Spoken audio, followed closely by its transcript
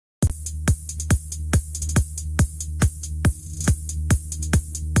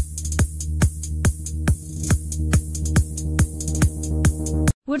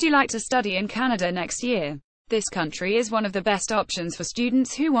Would you like to study in Canada next year? This country is one of the best options for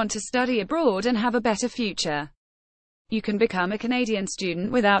students who want to study abroad and have a better future. You can become a Canadian student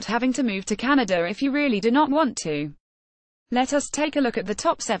without having to move to Canada if you really do not want to. Let us take a look at the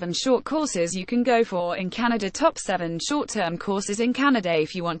top 7 short courses you can go for in Canada. Top 7 short-term courses in Canada.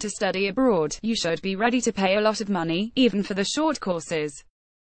 If you want to study abroad, you should be ready to pay a lot of money, even for the short courses.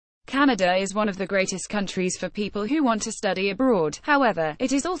 Canada is one of the greatest countries for people who want to study abroad. However,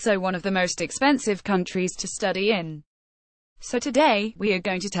 it is also one of the most expensive countries to study in. So today, we are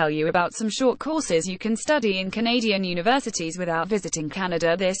going to tell you about some short courses you can study in Canadian universities without visiting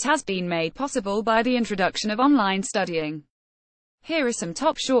Canada. This has been made possible by the introduction of online studying. Here are some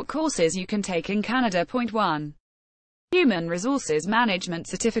top short courses you can take in Canada. Point 1. Human Resources Management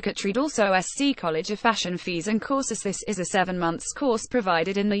Certificate. Read also SC College of Fashion Fees and Courses. This is a 7-month course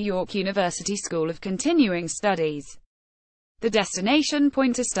provided in the York University School of Continuing Studies. The destination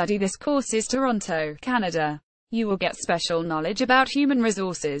point to study this course is Toronto, Canada. You will get special knowledge about human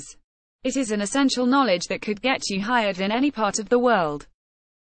resources. It is an essential knowledge that could get you hired in any part of the world.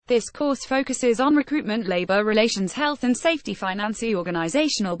 This course focuses on recruitment, labor relations, health and safety, finance,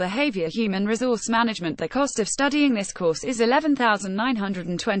 organizational behavior, human resource management. The cost of studying this course is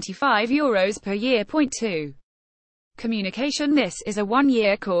 €11,925 per year. Point 2. Communication. This is a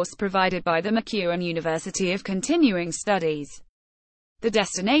 1-year course provided by the MacEwan University of Continuing Studies. The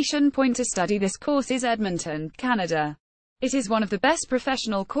destination point to study this course is Edmonton, Canada. It is one of the best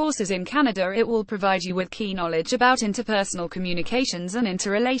professional courses in Canada. It will provide you with key knowledge about interpersonal communications and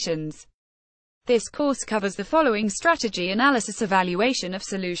interrelations. This course covers the following: strategy analysis, evaluation of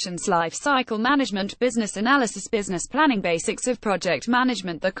solutions, life cycle management, business analysis, business planning, basics of project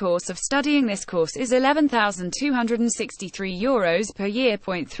management. The course of studying this course is €11,263 per year.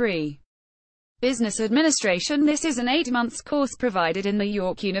 Point 3. Business Administration. This is an 8-month course provided in the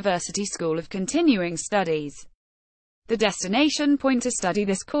York University School of Continuing Studies. The destination point to study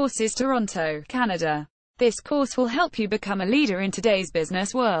this course is Toronto, Canada. This course will help you become a leader in today's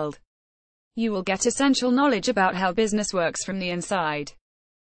business world. You will get essential knowledge about how business works from the inside.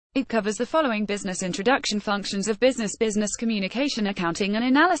 It covers the following: business introduction, functions of business, business communication, accounting and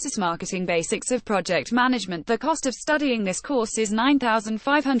analysis, marketing, basics of project management. The cost of studying this course is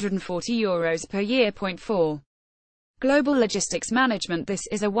 €9,540 per year. Point 4. Global Logistics Management. This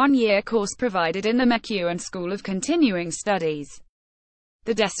is a 1-year course provided in the MacEwan School of Continuing Studies.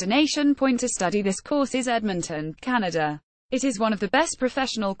 The destination point to study this course is Edmonton, Canada. It is one of the best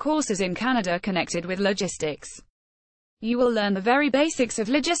professional courses in Canada connected with logistics. You will learn the very basics of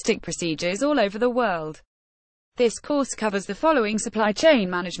logistic procedures all over the world. This course covers the following: supply chain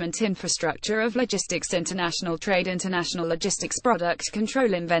management, infrastructure of logistics, international trade, international logistics, product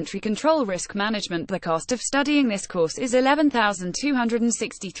control, inventory control, risk management. The cost of studying this course is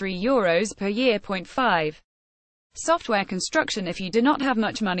 €11,263 per year. Point 5. Software construction. If you do not have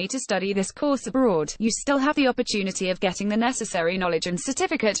much money to study this course abroad, you still have the opportunity of getting the necessary knowledge and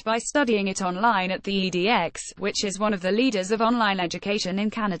certificate by studying it online at the EDX, which is one of the leaders of online education in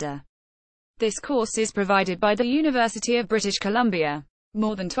Canada. This course is provided by the University of British Columbia.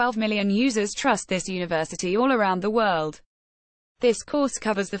 More than 12 million users trust this university all around the world. This course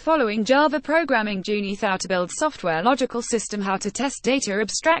covers the following: Java programming, Juni, how to build software, logical system, how to test data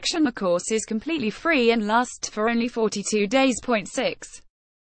abstraction. The course is completely free and lasts for only 42 days. Point 6.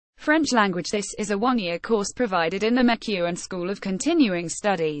 French language. This is a 1-year course provided in the MacEwan School of Continuing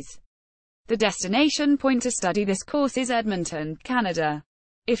Studies. The destination point to study this course is Edmonton, Canada.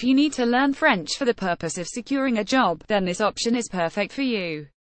 If you need to learn French for the purpose of securing a job, then this option is perfect for you.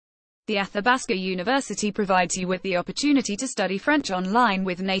 The Athabasca University provides you with the opportunity to study French online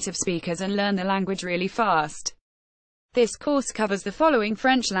with native speakers and learn the language really fast. This course covers the following: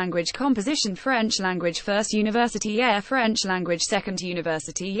 French language composition, French language first university year, French language second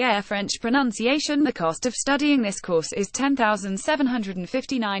university year, French pronunciation. The cost of studying this course is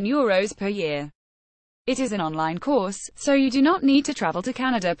 €10,759 per year. It is an online course, so you do not need to travel to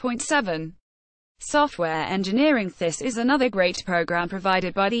Canada. Point 7. Software engineering. This is another great program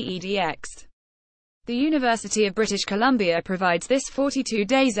provided by the EDX. The University of British Columbia provides this 42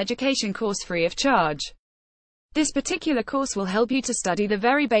 days education course free of charge. This particular course will help you to study the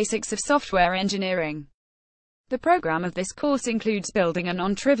very basics of software engineering. The program of this course includes building a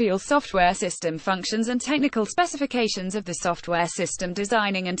non-trivial software system, functions and technical specifications of the software system,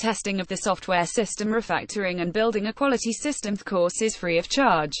 designing and testing of the software system, refactoring and building a quality system. The course is free of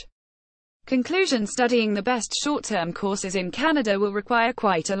charge. Conclusion: studying the best short-term courses in Canada will require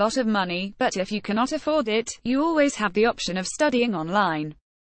quite a lot of money, but if you cannot afford it, you always have the option of studying online.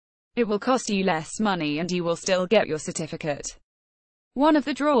 It will cost you less money and you will still get your certificate. One of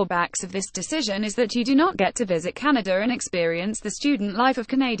the drawbacks of this decision is that you do not get to visit Canada and experience the student life of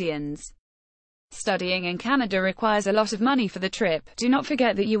Canadians. Studying in Canada requires a lot of money for the trip. Do not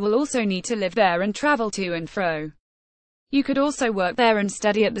forget that you will also need to live there and travel to and fro. You could also work there and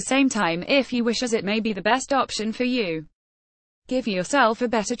study at the same time if you wish, as it may be the best option for you. Give yourself a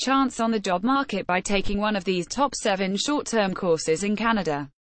better chance on the job market by taking one of these top 7 short-term courses in Canada.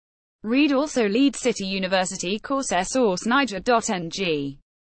 Read also Lead City University Coursera source niger.ng.